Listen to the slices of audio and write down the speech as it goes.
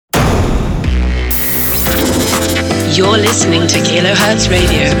You're listening to Kilohertz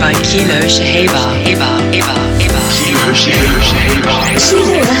Radio by Kilo Shaheba. Kilo Shaheba. Kilohertz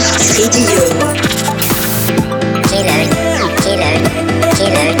Radio.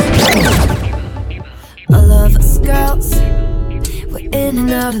 All of us girls, we're in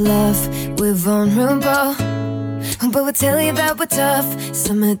and out of love. We're vulnerable, but we'll tell you that we're tough.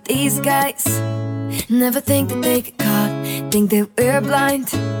 Some of these guys never think that they get caught, think that we're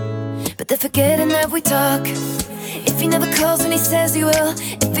blind, but they're forgetting that we talk. If he never calls when he says he will,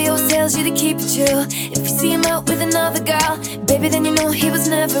 if he always tells you to keep it chill, if you see him out with another girl, baby, then you know he was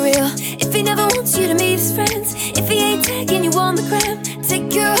never real. If he never wants you to meet his friends, if he ain't tagging you on the gram,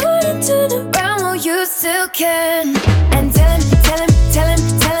 take your heart and turn around while you still can. And tell him,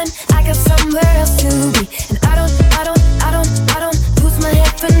 I got somewhere else to be. And I don't lose my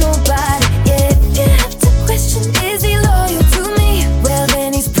head for nobody. Yeah, if you have to question, is he loyal to me? Well,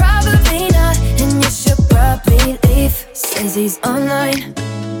 then he's probably not, and you should probably leave. Says he's online,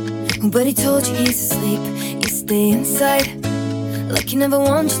 but he told you he's asleep. You stay inside, like he never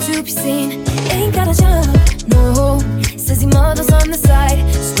wants you to be seen. Ain't got a job, no. Says he models on the side,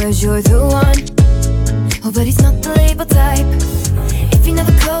 swears you're the one. Oh, but he's not the label type. If he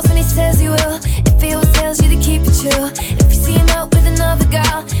never calls when he says he will, if he always tells you to keep it chill, if you see him out with another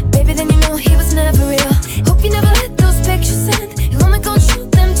girl, baby, then you know he was never real. Hope you never let those pictures send. He'll only go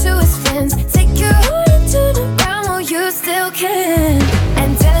shoot them to his friends. Take your heart and turn around while you still can.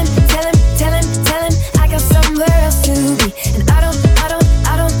 And tell him, I got somewhere else to be. And I don't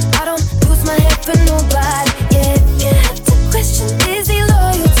lose my head for nobody. Yeah, if you have to question, is he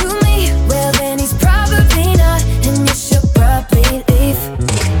loyal to me? Well, then he's probably not, and you should probably leave.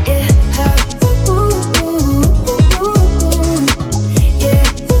 Yeah, yeah,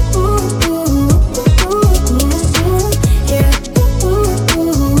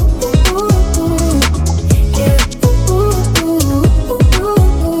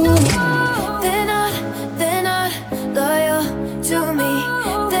 They're not loyal to me.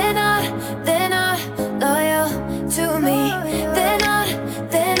 They're not loyal to me. They're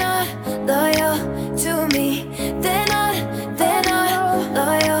not loyal to me. They're not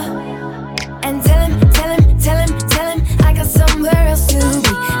loyal. And tell him, I got somewhere else to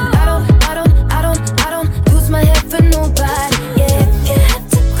be. And I don't lose my head for nobody. Yeah, if you have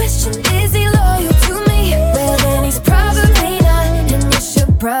to question, is he loyal to me? Well, then he's probably not, and you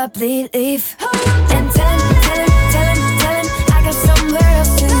should probably leave. And tell him, I got somewhere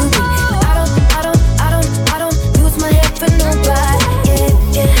else to be. I don't lose my head for nobody. Yeah, if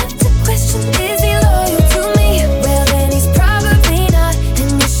you have to question, is he loyal to me? Well, then he's probably not,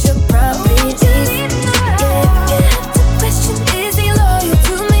 and you should probably leave. Yeah, if you have to question, is he loyal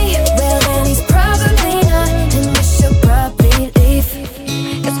to me? Well, then he's probably not, and you should probably leave.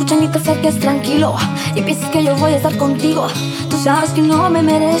 Escucha, ni te acerques, tranquilo, y piensas que yo voy a estar contigo. Tú sabes que no me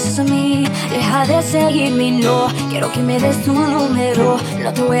mereces a mí. Deja de seguirme, no. Quiero que me des tu número.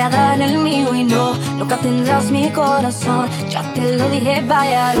 No te voy a dar el mío y no. Nunca tendrás mi corazón. Ya te lo dije,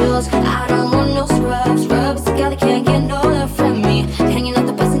 vaya Dios. I don't want no scrubs. A guy that can't get no love from me. Hanging out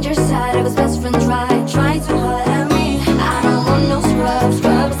the passenger side of his best friend's ride, trying to holler at me. I don't want no scrubs.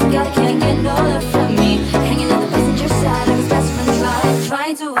 A guy that can't get no love from me. Hanging out the passenger side of his best friend's ride,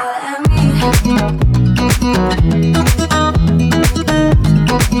 trying to holler at me.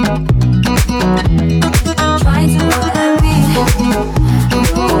 Trying to holler at me.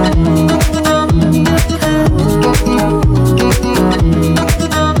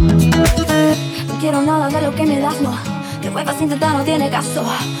 No quiero nada de lo que me das, no. Que vuelvas a intentar, no tiene caso.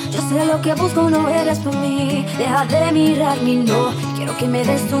 Yo sé lo que busco, no eres por mí. Deja de mirarme, no. Quiero que me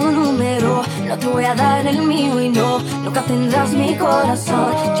des tu número. No te voy a dar el mío y no. Nunca tendrás mi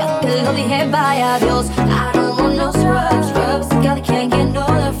corazón. Ya te lo dije, vaya Dios. I don't want no scrubs. A guy that can't get no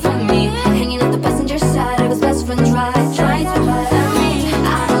love from me. Hanging out the passenger side of his best friend's ride, trying to holler at me.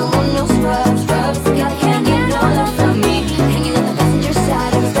 I don't want no scrubs. A guy that can't get no love from me. Hanging out the passenger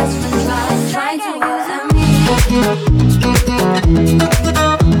side of his best friend's ride, trying to holler at me.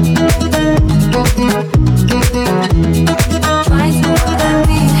 Trying to holler at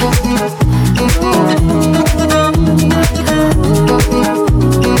me.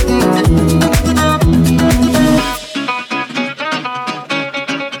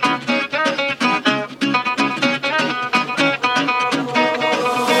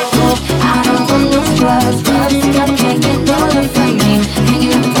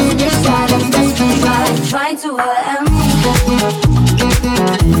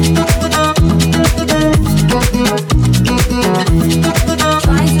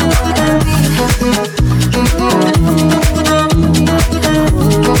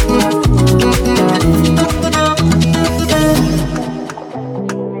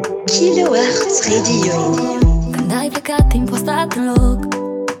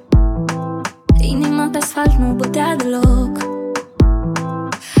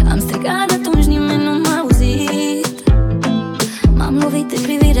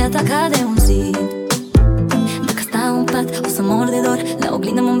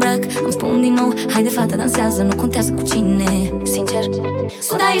 Haide fata, dansează, nu contează cu cine. Sincer,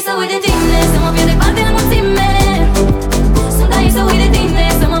 sunt aici să uit de tine, să mă pierd departe în mulțime. Sunt aici să uit de tine,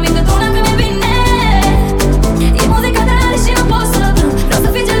 să mă mint într-una când mi-e bine. E muzica tare și nu pot să plâng. Vreau să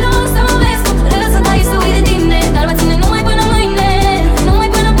fii gelos, să mă vezi cum râd. Sunt aici să uit de tine, dar mă ține numai până mâine. Numai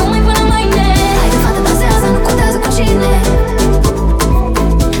până mâine. Haide fata, dansează, nu contează cu cine.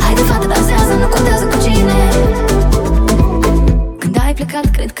 Haide fata, dansează, nu contează cu cine. Când ai plecat,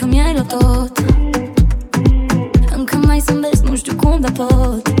 cred că mi-ai luat tot. Încă mai zâmbesc, nu știu cum, dar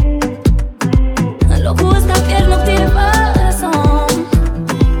pot. În locul ăsta pierd noptile fără somn,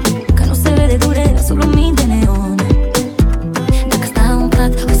 că nu se vede durerea sub lumini de neon. Dacă stau în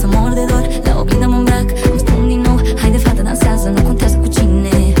pat, o să mor de dor. La oglindă mă îmbrac, îmi spun din nou: haide fata, dansează, nu contează cu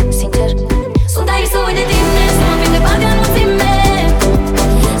cine. Sincer, sunt aici să uit de tine, să mă prind departe în mulțime.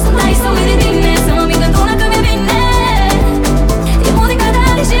 Sunt aici să uit de tine, să mă mint într-una că mi-e bine. E muzica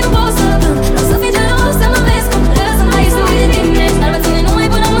tare și nu pot să plâng. Vreau să fii gelos, să mă vezi cum râd. Sunt aici să uit de tine, dar mă ține numai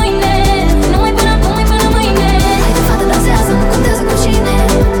până mâine. Numai până mâine. Haide fata, dansează, nu contează cu cine.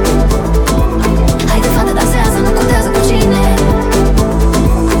 Haide fata, dansează, nu contează cu cine.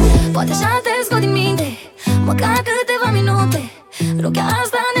 Poate așa te scot din minte, măcar câteva minute. Rochea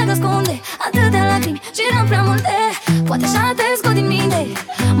asta ne ascunde atâtea lacrimi și eram prea multe. Poate așa te scot din minte,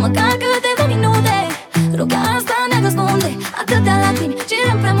 măcar câteva minute. Rochea asta ne ascunde atâtea lacrimi și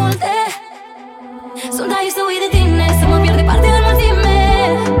eram prea multe. Sunt aici să uit de tine, să mă pierd departe în mulțime.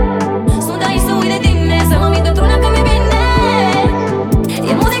 Sunt aici să uit de tine, să mă mint într-una că mi-e bine.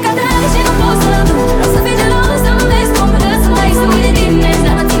 E muzica tare și nu pot să plâng. Vreau să fii gelos, să mă vezi cum râd. Sunt aici să uit de tine,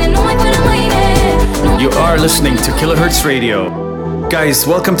 dar mă ține numai până mâine. You are listening to Kilohertz Radio. Guys,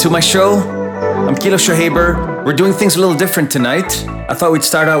 welcome to my show. I'm Kilo Shahaber. We're doing things a little different tonight. I thought we'd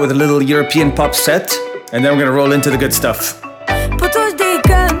start out with a little European pop set, and then we're gonna roll into the good stuff. Poto, je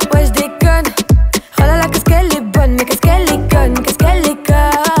déconne, ouais, je déconne. Oh là là, qu'est-ce qu'elle est bonne, mais qu'est-ce qu'elle est conne, qu'est-ce qu'elle est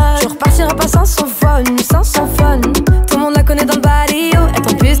conne. Je repartirai pas sans son phone, sans son phone. Tout le monde la connaît dans le barrio. Elle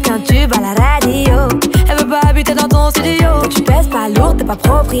tombe plus qu'un tube à la radio. Elle veut pas habiter dans ton studio. Tu pèses pas lourd, t'es pas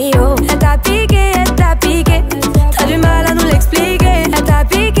proprio. Elle t'a piqué, elle t'a piqué. T'as du mal à nous l'expliquer. Elle t'a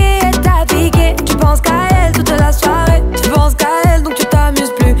piqué, elle t'a piqué. Tu penses qu'à elle toute la soirée. Tu penses qu'à elle donc tu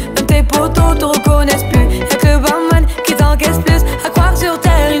t'amuses plus. Même tes potos te reconnaissent plus. Y'a que le barman qui t'encaisse plus. À croire sur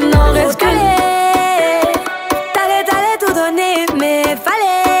terre il n'en reste que. T'allais tout donner mais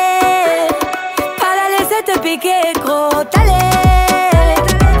fallait pas la laisser te piquer gros. T'allais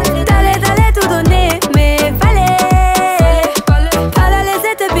tout donner mais fallait pas la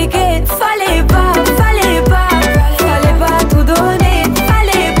laisser te piquer. Fallait pas tout donner.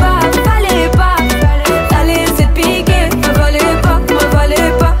 Fallait pas la laisser te piquer. Me fallait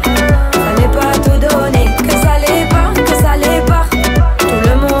pas tout donner. Que ça l'est pas, tout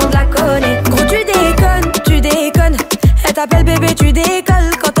le monde la connaît. Gros tu déconnes. Elle t'appelle bébé, tu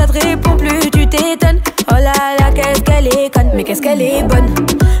décolles. Quand elle te répond plus, tu t'étonnes. Oh là là, qu'est-ce qu'elle est conne, mais qu'est-ce qu'elle est bonne.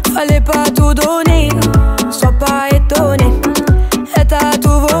 Fallait pas tout donner, sois pas étonné. Elle t'a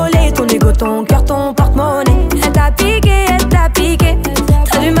tout volé, ton ego, ton cœur, ton porte-monnaie. Elle t'a piqué, t'as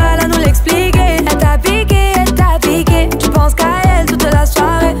du mal à nous l'expliquer. Elle t'a piqué, tu penses qu'à elle toute la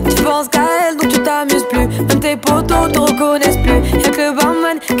soirée. Tu penses qu'à elle donc tu t'amuses plus. Même tes potos te reconnaissent plus. Y'a que le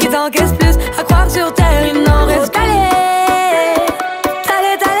barman qui t'encaisse plus. À croire sur terre il n'en reste qu'à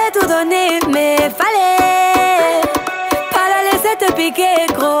T'allais tout donner mais fallait pas la laisser te piquer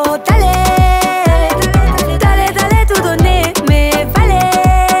gros. T'allais tout donner mais fallait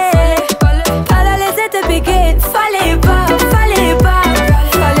pas la laisser te piquer. Fallait pas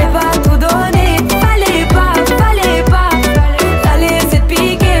tout donner. Fallait pas la laisser te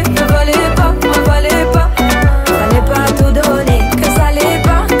piquer. Me fallait pas tout donner. Que ça l'est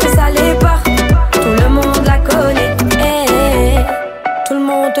pas, tout le monde la connaît. Tout le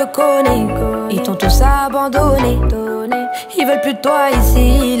monde te connaît. Ils t'ont tous abandonné. Ils veulent plus de toi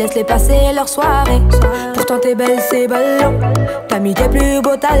ici, laisse-les passer leur soirée. Pourtant t'es belle, c'est ballon. T'as mis tes plus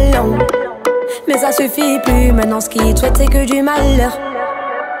beaux talons. Mais ça suffit plus, maintenant ce qu'ils te souhaitent c'est que du malheur.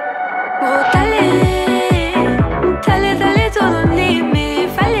 Oh t'allais tout donner mais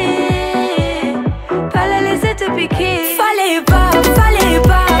fallait pas la laisser te piquer. Fallait pas tout donner.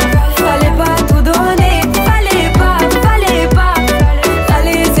 Fallait pas la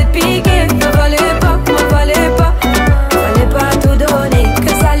laisser te piquer. Me fallait pas tout donner.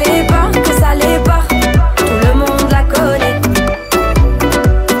 Que ça l'est pas, tout le monde la connaît.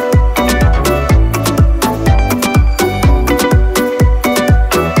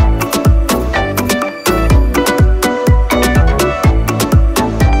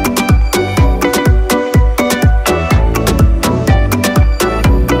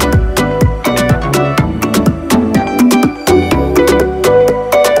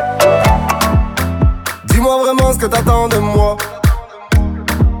 que t'attends de moi.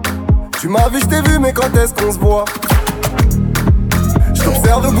 Tu m'as vu, je t'ai vu, mais quand est-ce qu'on se voit? Je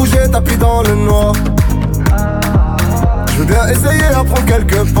t'observe bouger, tapis dans le noir. Je veux bien essayer à prendre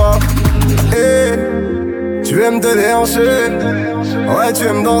quelques pas. Et tu aimes te déhancher. Ouais, tu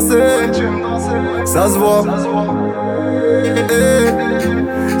aimes danser. Ça se voit. Et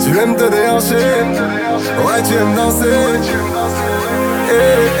tu aimes te déhancher. Ouais, tu aimes danser.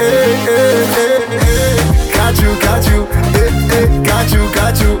 Got you, got you, got you,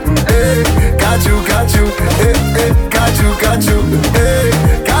 got you, got you, got you, got you, got you, got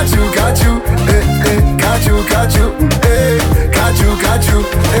you, got you, got you, got you, got you, got you,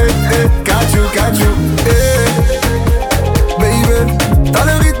 got you, got you, baby, t'as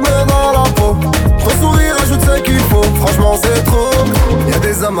le rythme dans la peau, ton sourire ajoute ce qu'il faut, franchement c'est trop. Y'a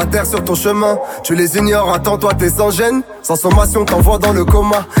des hommes à terre sur ton chemin, tu les ignores, attends toi t'es sans gêne. Sans sommation t'envoies dans le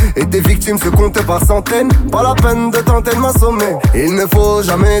coma, et tes victimes se comptent par centaines. Pas la peine de tenter de m'assommer, il ne faut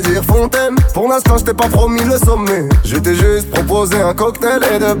jamais dire fontaine. Pour l'instant je t'ai pas promis le sommet, je t'ai juste proposé un cocktail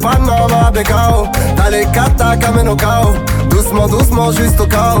et de Panama Becao. T'as les kata qu'amène au chaos, doucement doucement juste au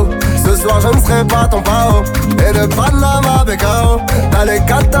chaos. Ce soir je ne serai pas ton pao, et de Panama Becao. T'as les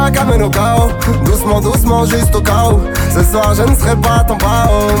kata qu'amène au chaos, doucement doucement juste au chaos. Ce soir je ne serai pas ton pao.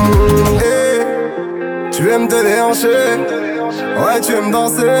 Tu aimes te déhancher, ouais tu aimes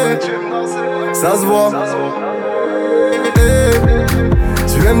danser, ça se voit.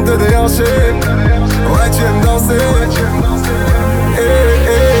 Tu aimes te déhancher, ouais tu aimes danser.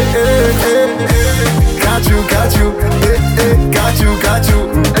 Got you, got you, got you, got you, got you,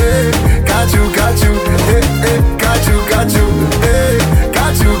 got you, got you, got you, got you, got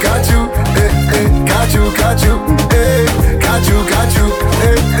you, got you, got you, got you, got you,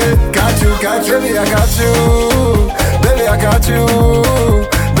 got you, got you, baby I got you,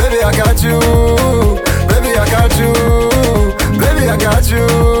 baby I got you, baby I got you, baby I got you,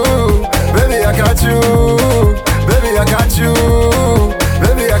 baby I got you, baby I got you, baby I got you,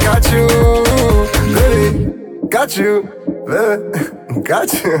 baby I got you, baby got you, baby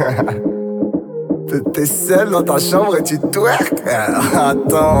got you. T'es seul dans ta chambre et tu twerk.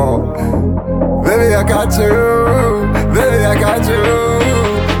 Attends. Baby, I got you. Baby, I got you.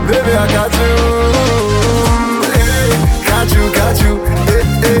 Baby, I got you. Got you, got you.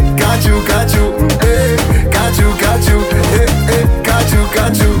 Got you, got you. Got you, got you. Got you,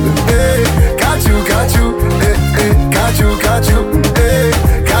 got you. Got you, got you. Got you, got you.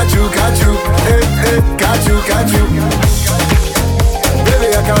 Got you, got you. Got you, got you. Baby,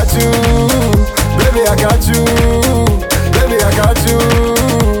 I got you. Baby, I got you. Baby, I got you.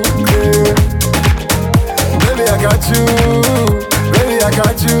 Yeah. Baby, I got you. Baby, I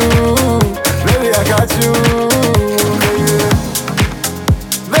got you. Baby, I got you. Yeah.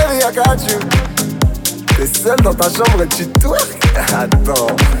 Baby, I got you. T'es seul dans ta chambre et tu twerk.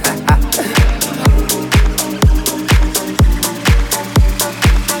 Attends.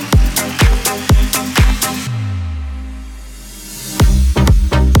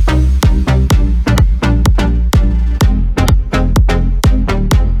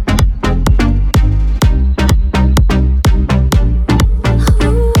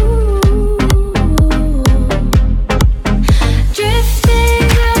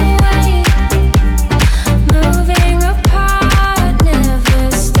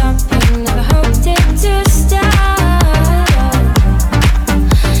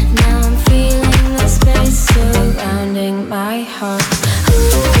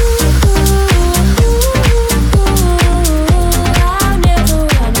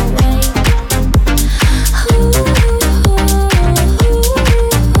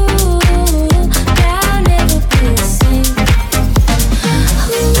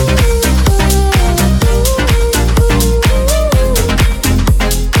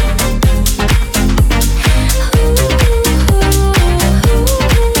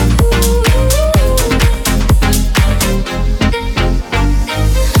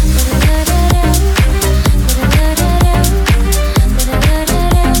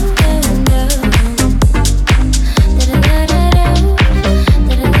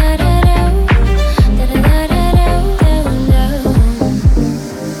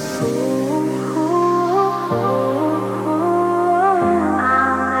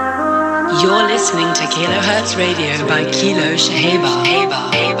 You're listening to Kilohertz Radio by Kilo Shaheba.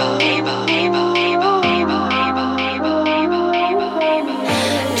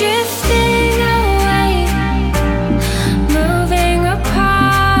 Drifting away, moving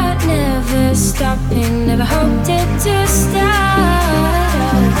apart, never stopping, never hoped it to stop.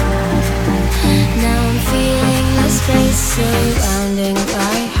 Now I'm feeling the space surrounding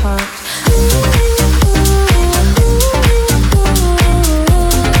my heart.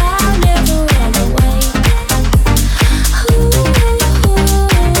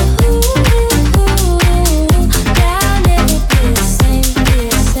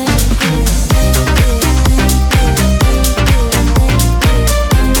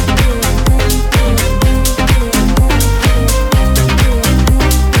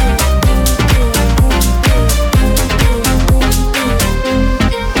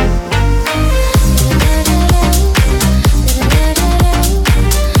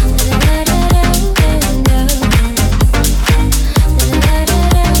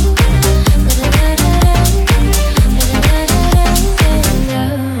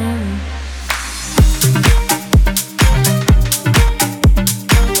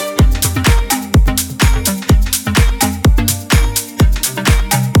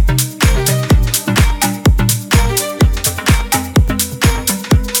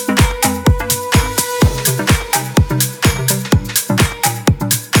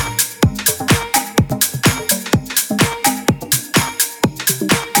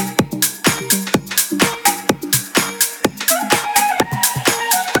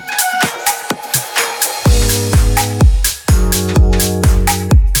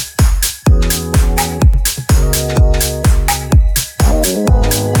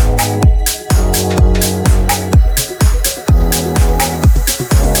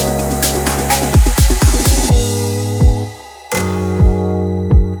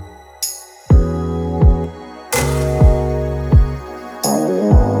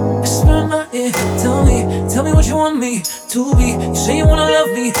 you wanna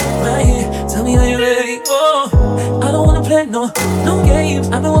love me right here. Tell me, are you ready? Oh, I don't wanna play no games.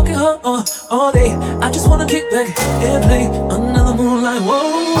 I've been working hard all day. I just wanna kick back and play under the moonlight.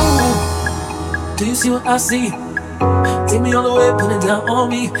 Whoa, do you see what I see? Take me all the way, put it down on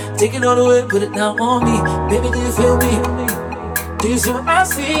me. Take it all the way, put it down on me. Baby, do you feel me? Do you see what I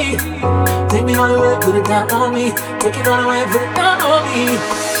see? Take me all the way, put it down on me. Take it all the way, put it down on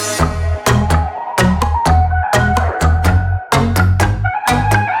me.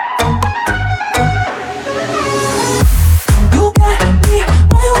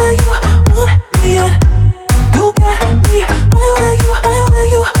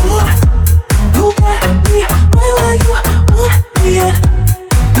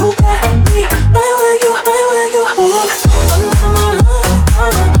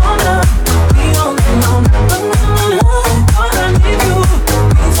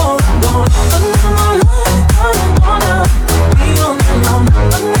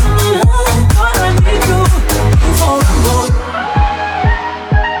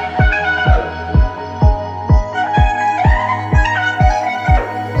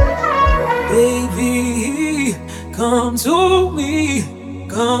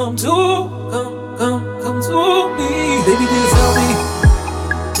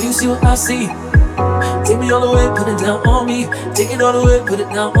 Take it all the way, put it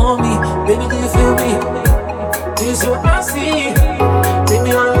down on me. Baby, do you feel me? Do you see what I see? Take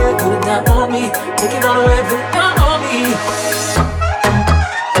me all the way, put it down on me. Take it all the way, put it down on me.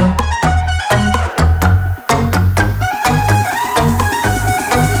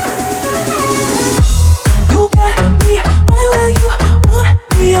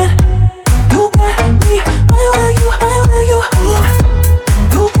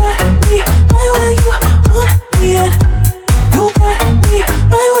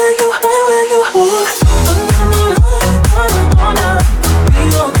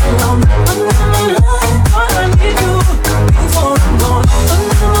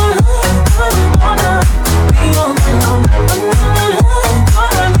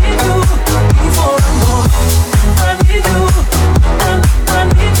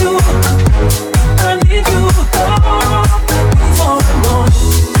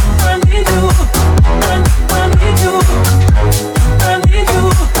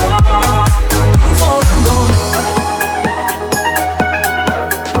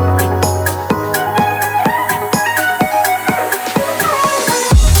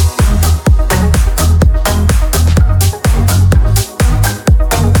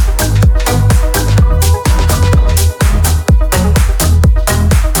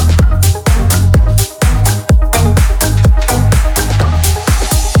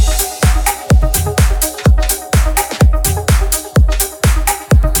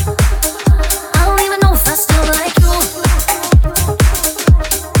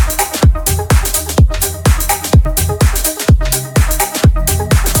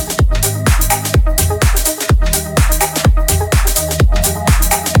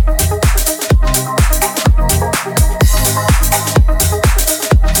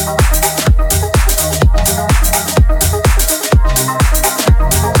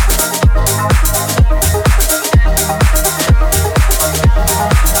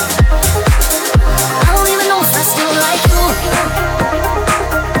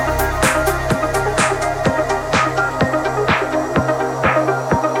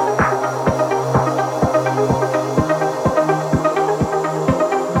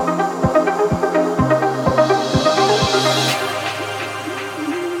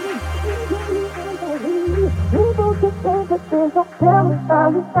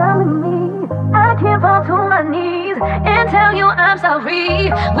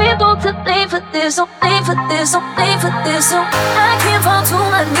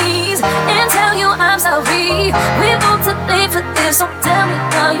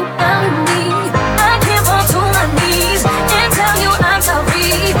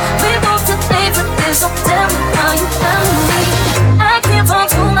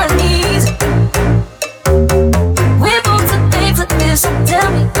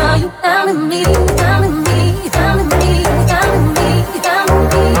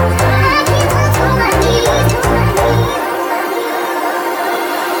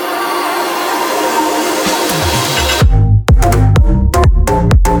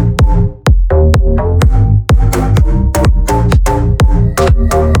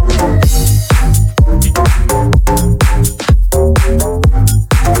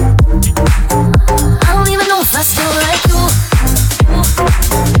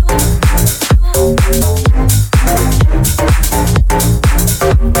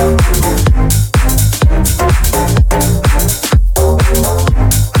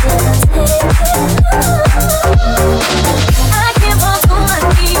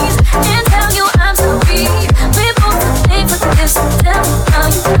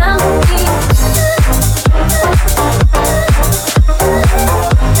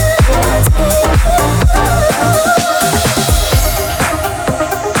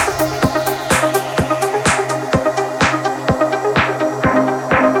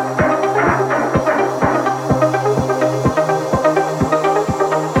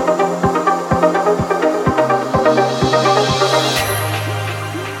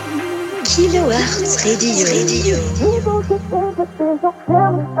 Kilohertz Radio. People should say that there's no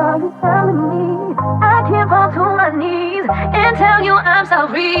telling, are you telling me? I can't fall to my knees and tell you I'm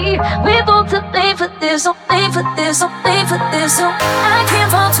sorry. We're both to blame for this, so blame for this, so blame for this. So I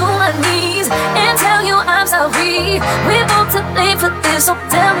can't fall to my knees and tell you I'm sorry. We're both to blame for this, so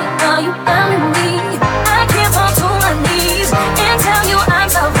tell me, are you telling me? I can't fall to my knees and tell you I'm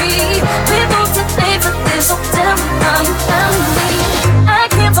sorry. We're both to blame for this, so tell me, are you telling me? I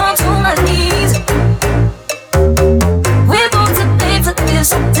can't fall to my knees. We're both to blame for this,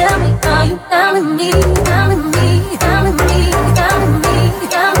 so tell me, are you telling me? Telling me, telling me, telling me,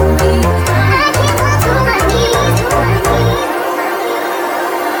 telling me. I can't fall to my knees.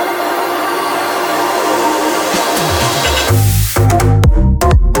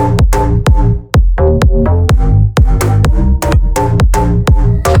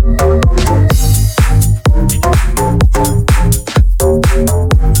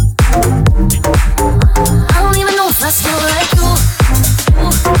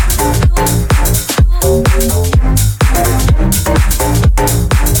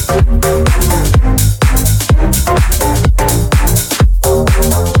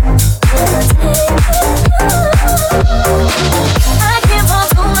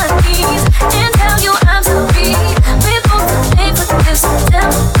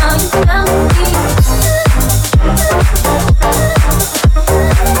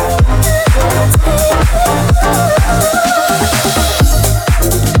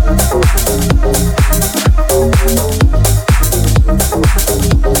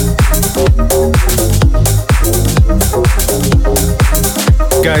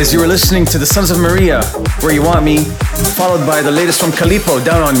 You were listening to The Sons of Maria, Where You Want Me, followed by the latest from Calippo,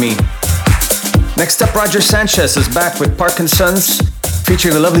 Down on Me. Next up, Roger Sanchez is back with Parkinson's,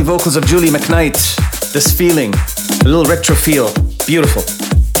 featuring the lovely vocals of Julie McKnight. This feeling, a little retro feel, beautiful.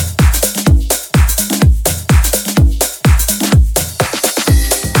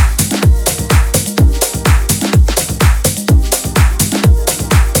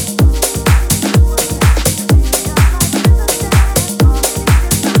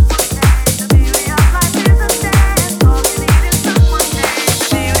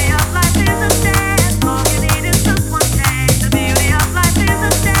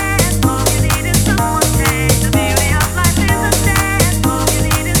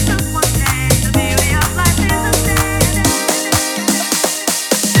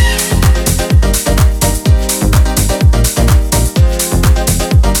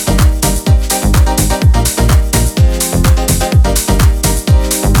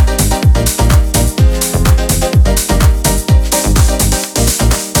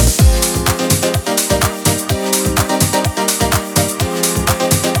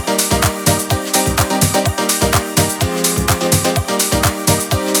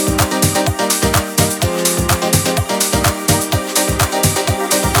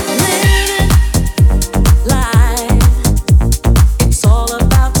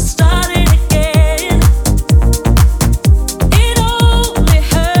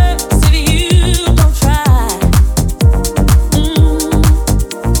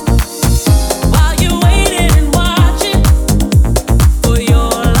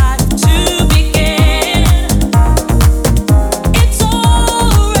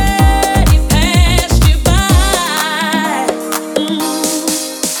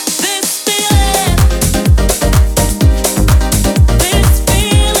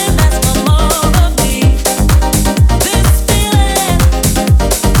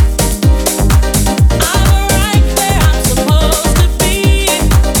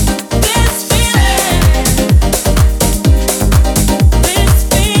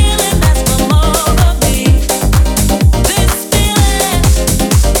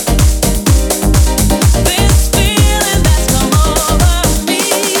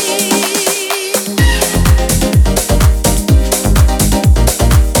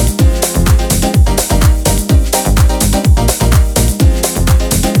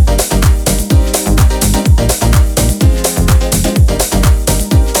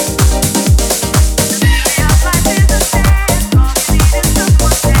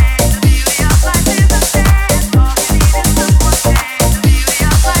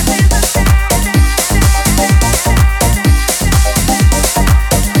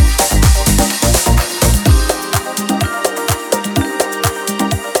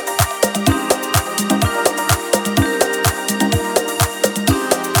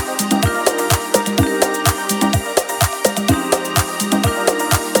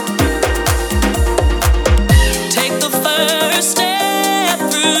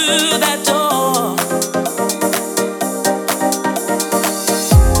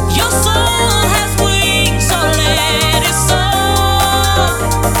 Your soul has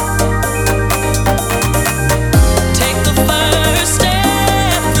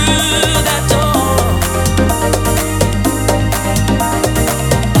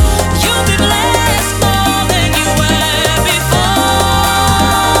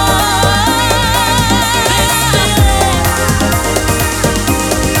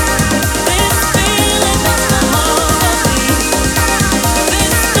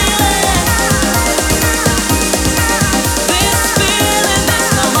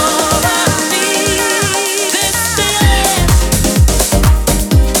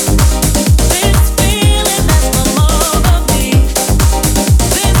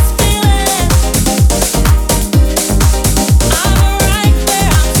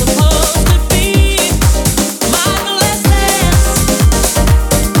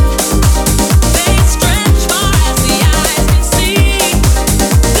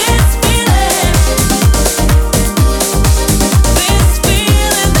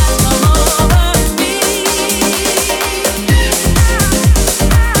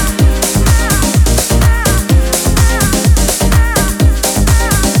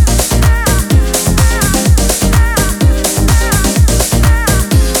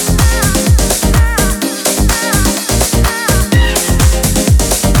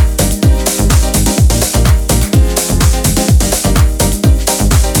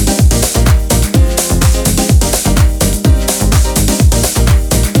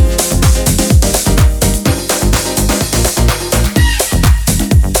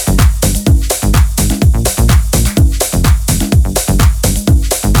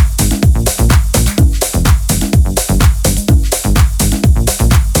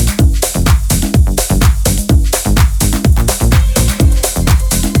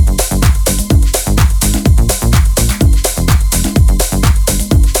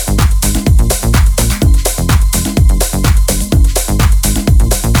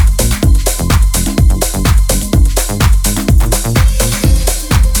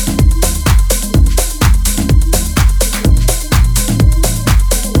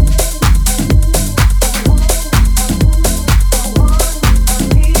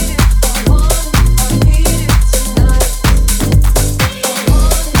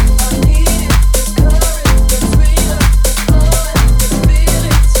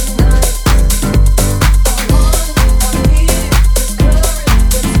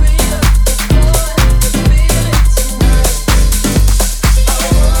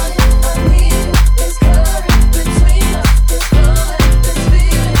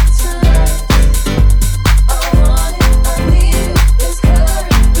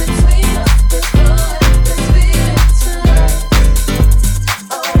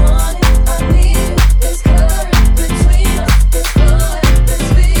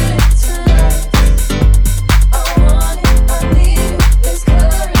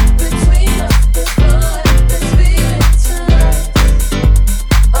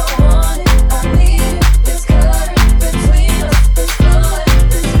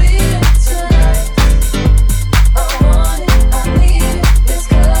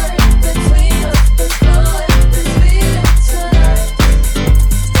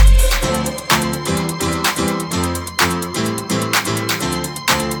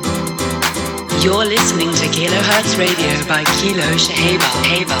You're listening to Kilohertz Radio by Kilo Shaheba.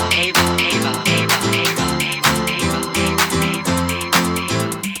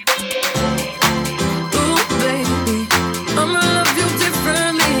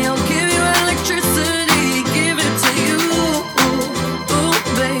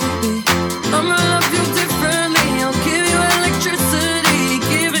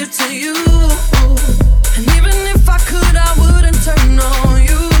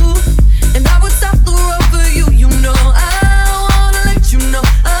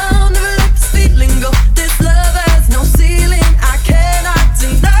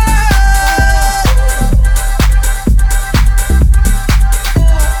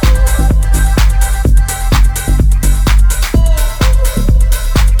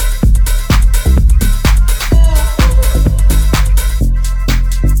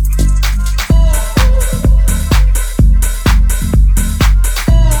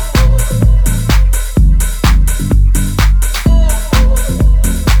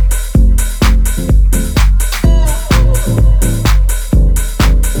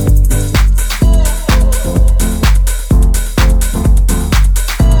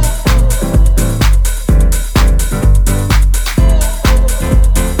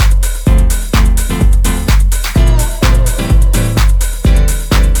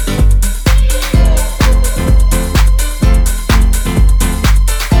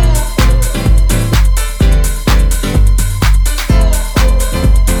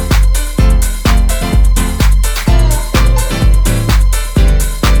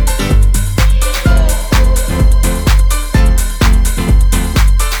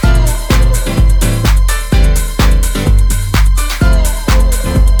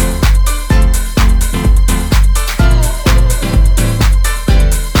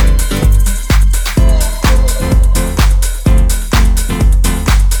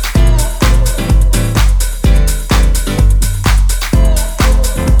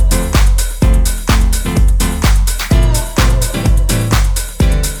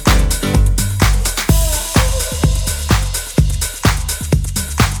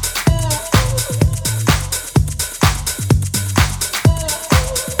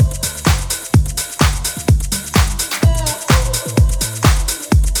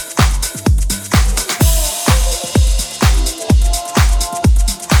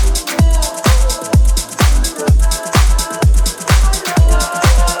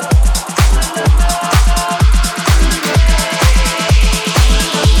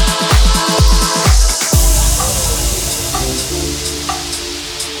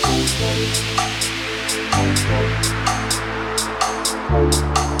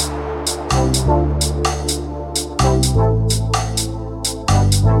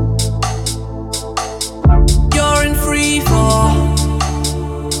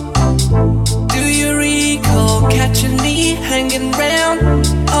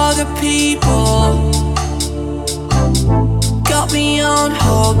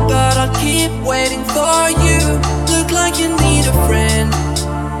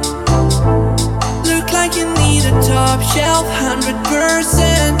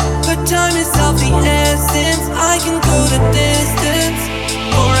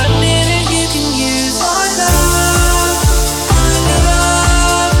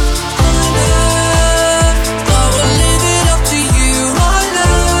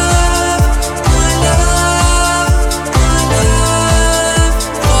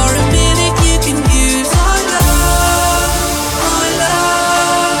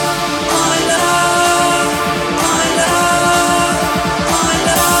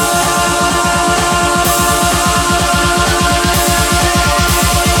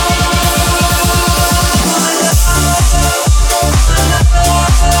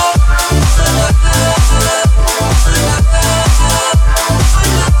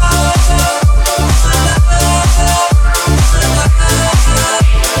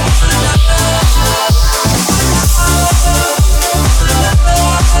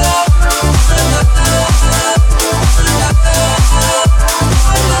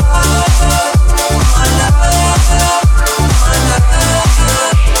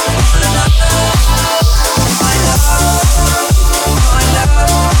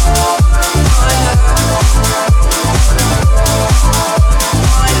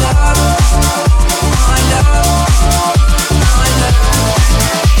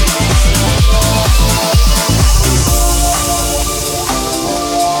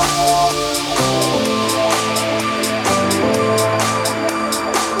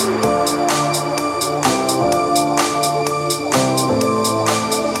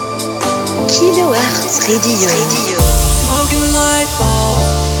 Kilohertz Radio. Smoking light bulbs,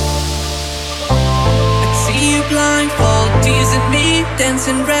 blindfold, teasing me,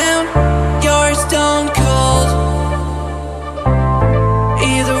 dancing round. You're stone cold.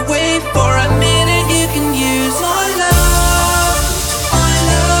 Either way, for a minute you can use my love, my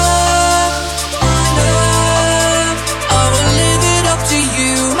love, my love. I will live it up to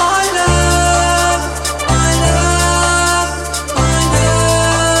you, my love, my love, my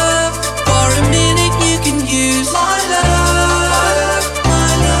love. For a minute you can use my love, my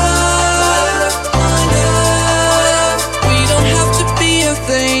love, my love. We don't have to be a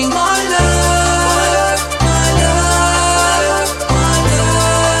thing, my love,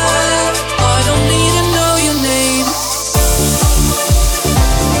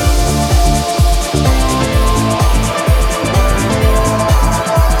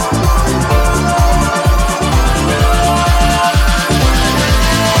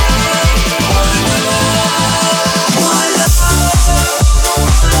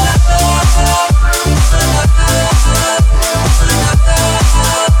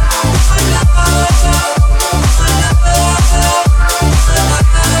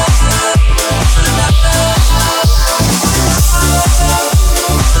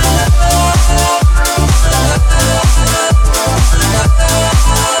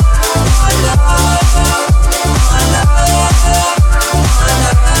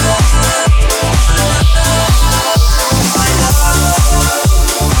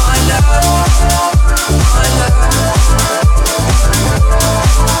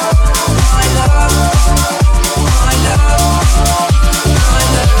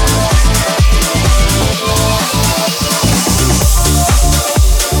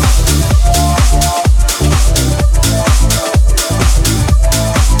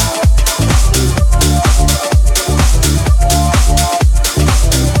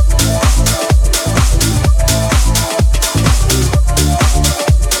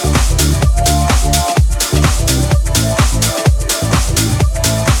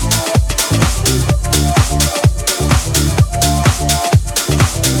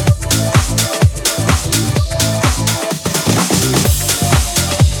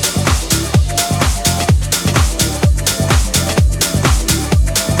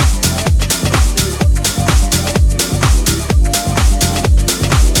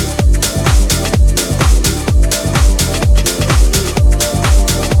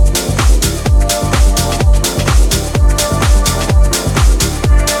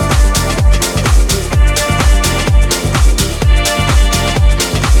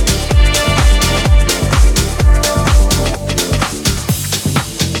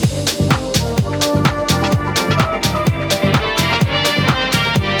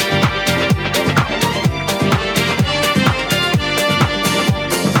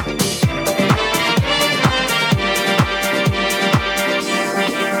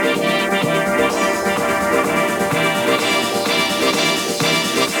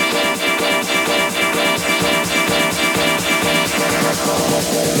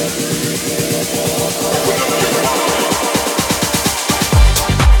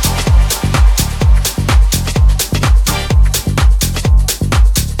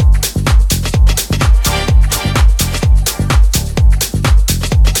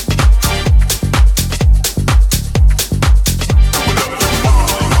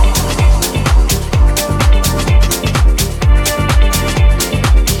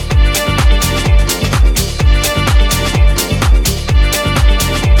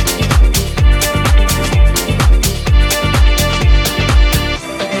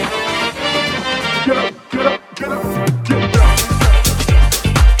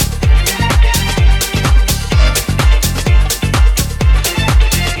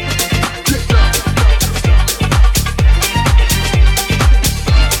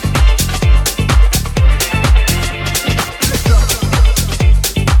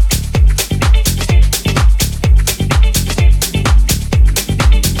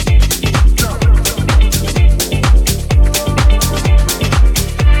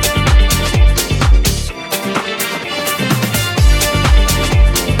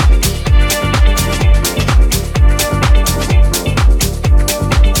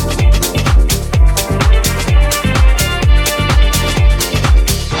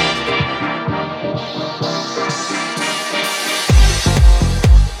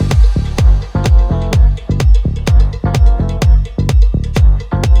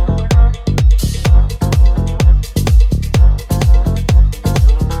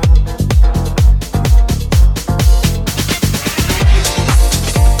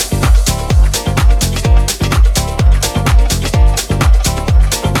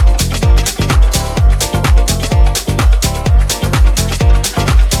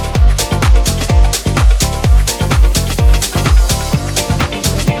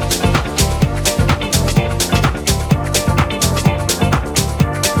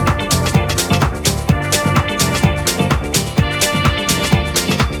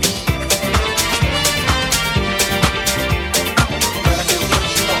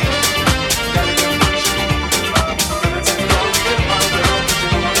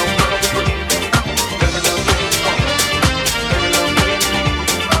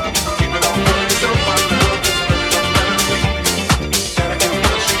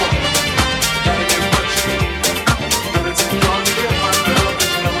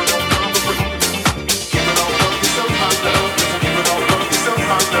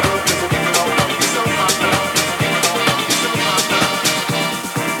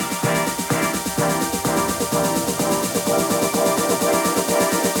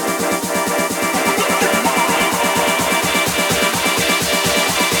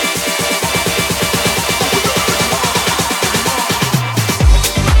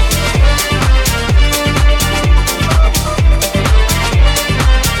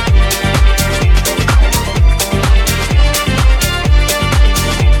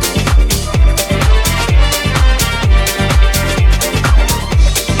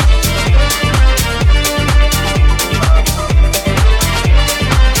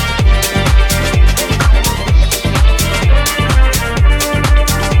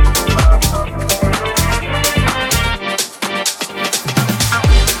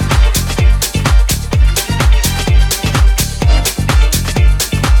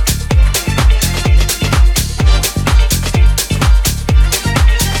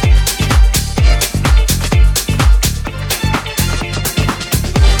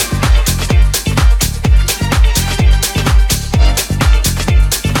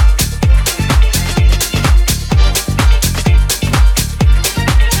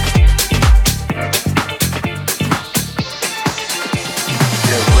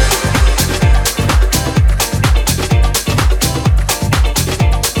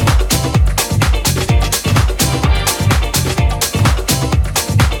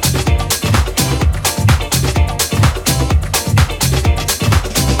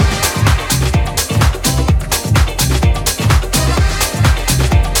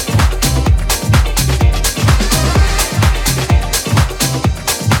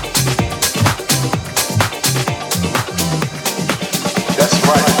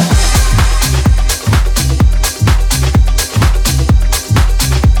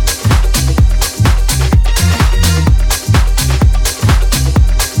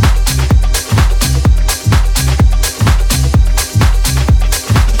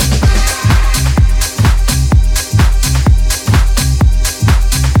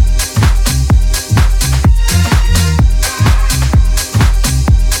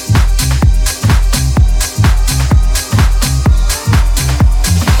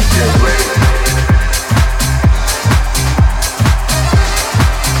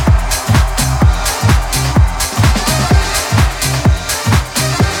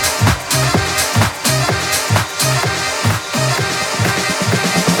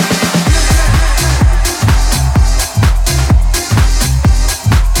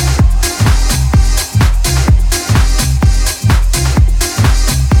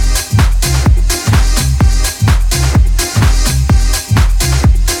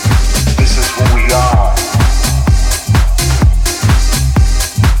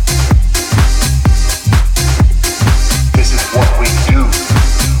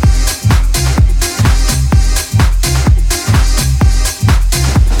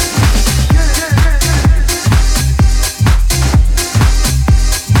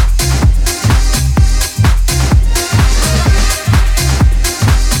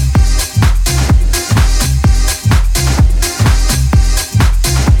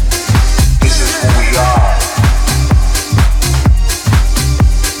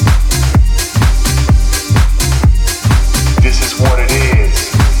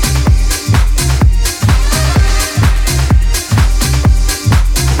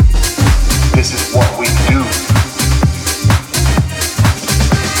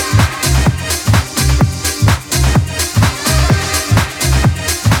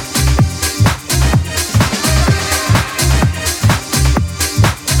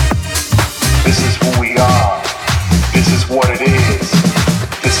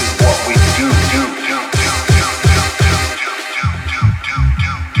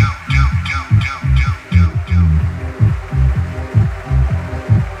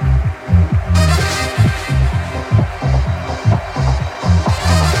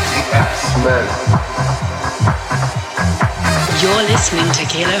 You're listening to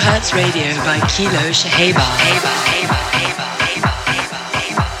Kilohertz Radio by Kilo Shaheba.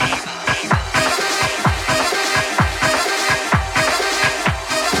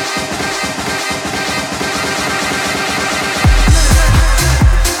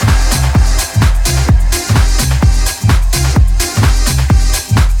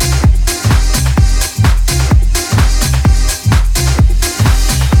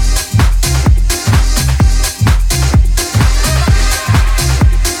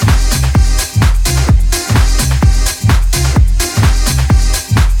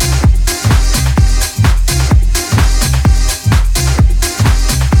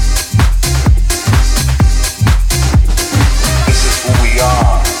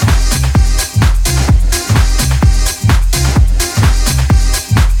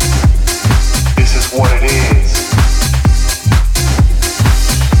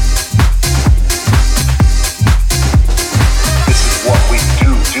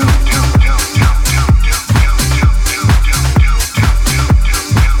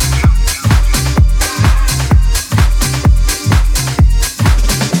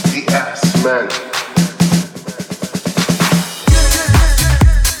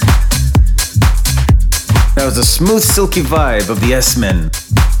 Smooth, silky vibe of the S-Men.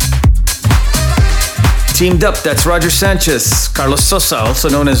 Teamed up, that's Roger Sanchez, Carlos Sosa, also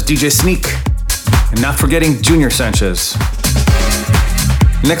known as DJ Sneak, and not forgetting Junior Sanchez.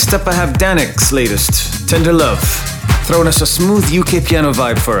 Next up I have Danik's latest, Tender Love, throwing us a smooth UK piano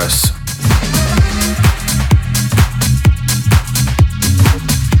vibe for us.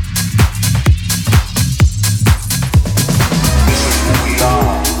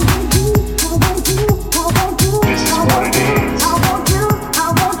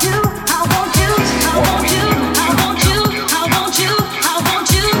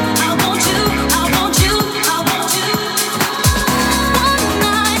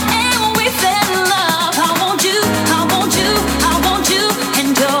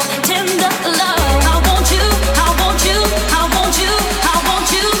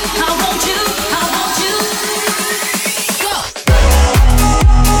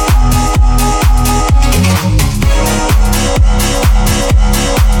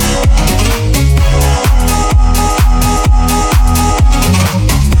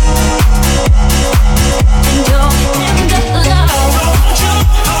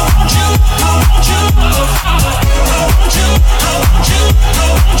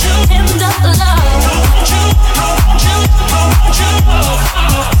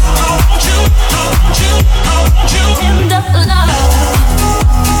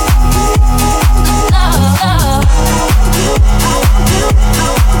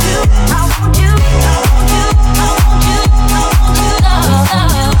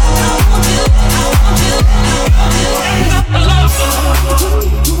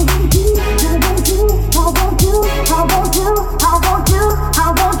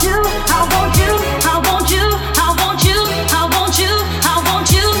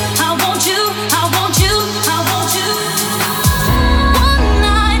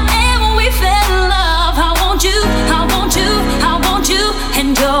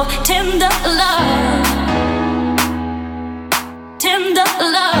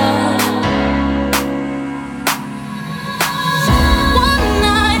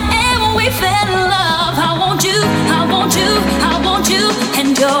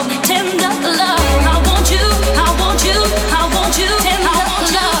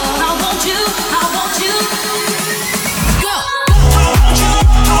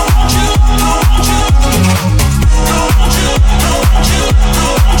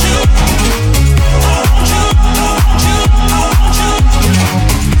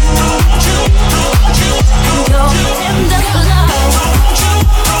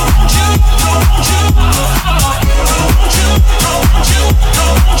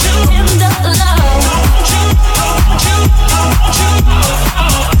 You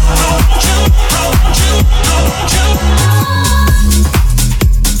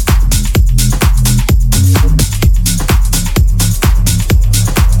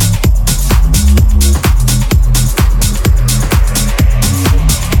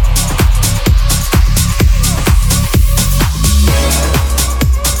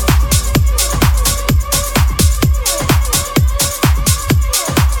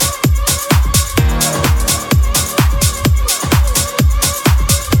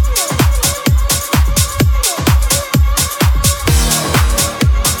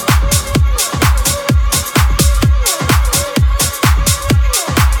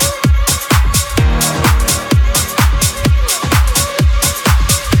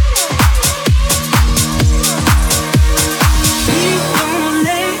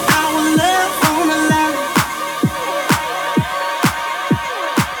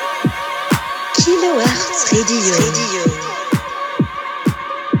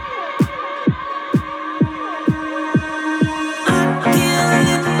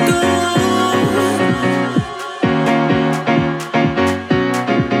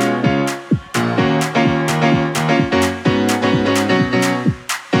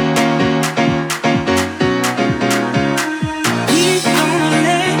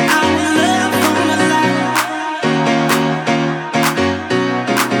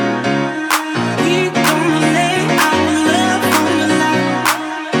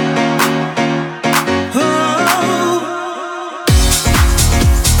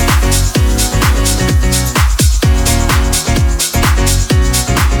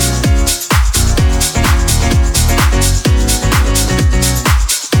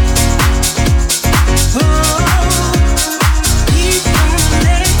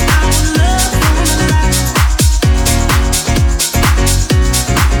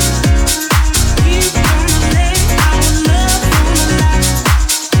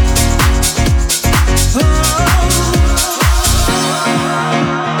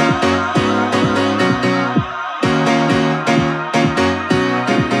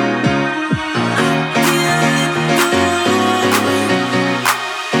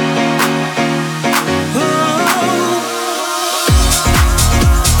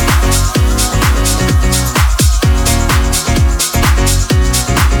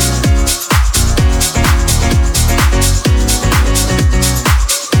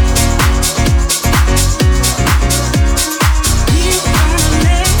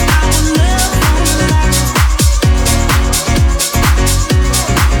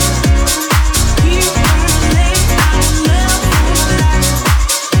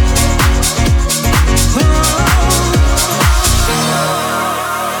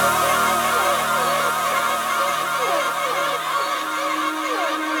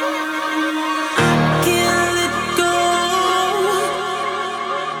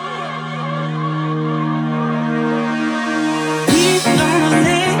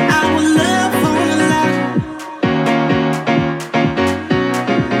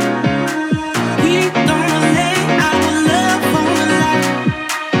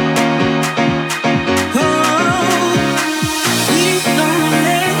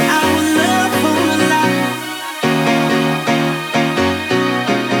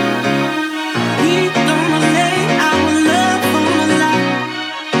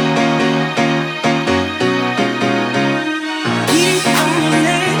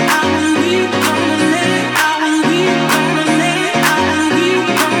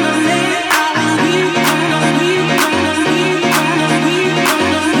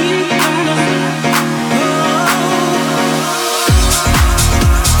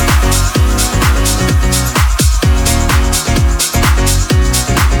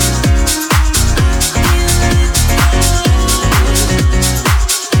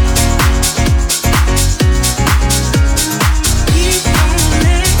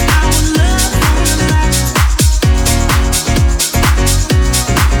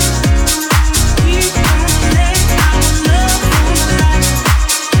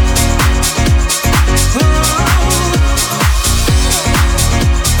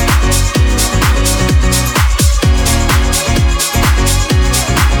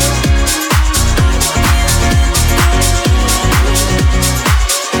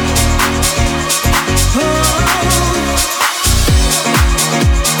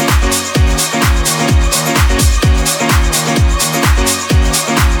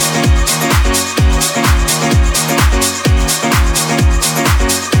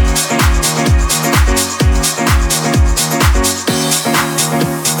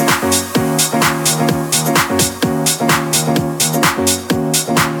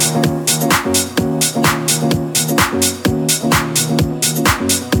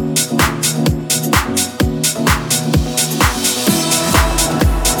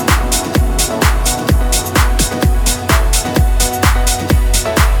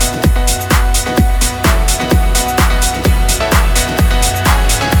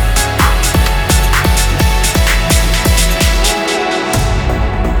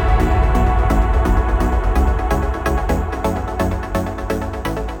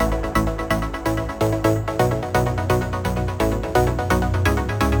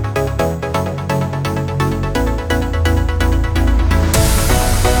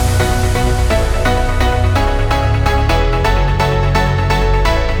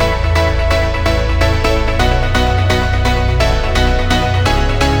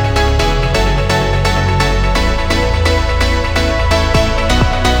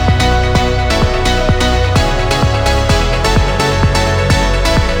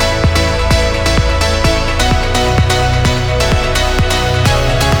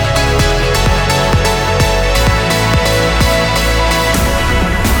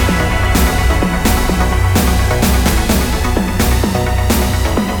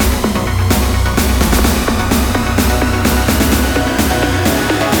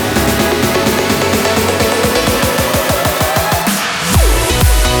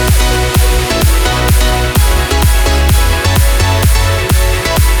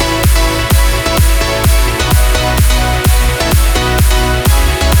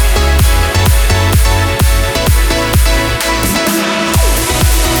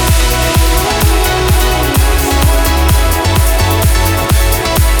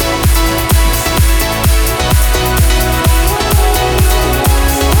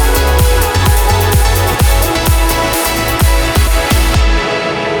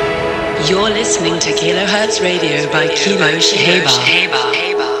listening to Kilohertz Radio by Kilo Shaheba.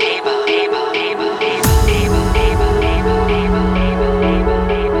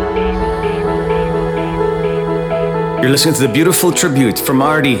 You're listening to the beautiful tribute from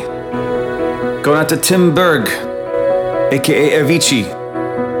Artie. Going out to Tim Berg, aka Avicii.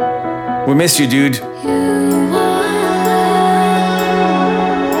 We miss you, dude.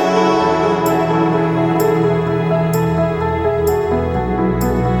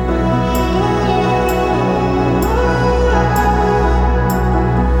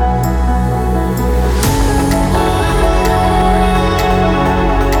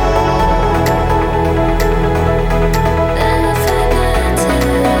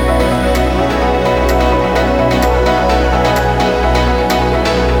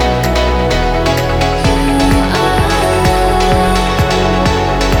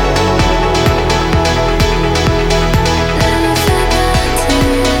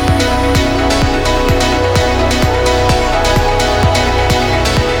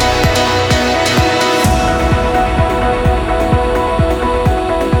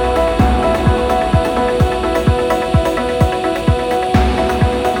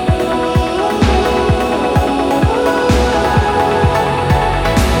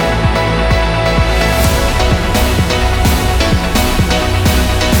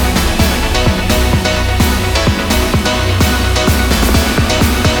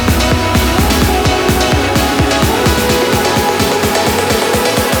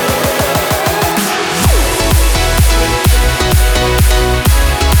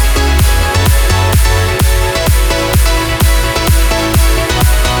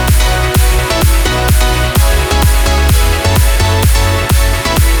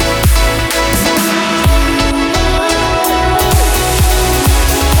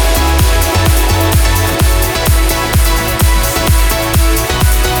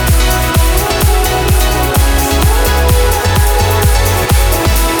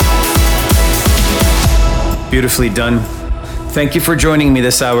 Beautifully done. Thank you for joining me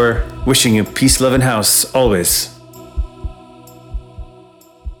this hour. Wishing you peace, love, and house always.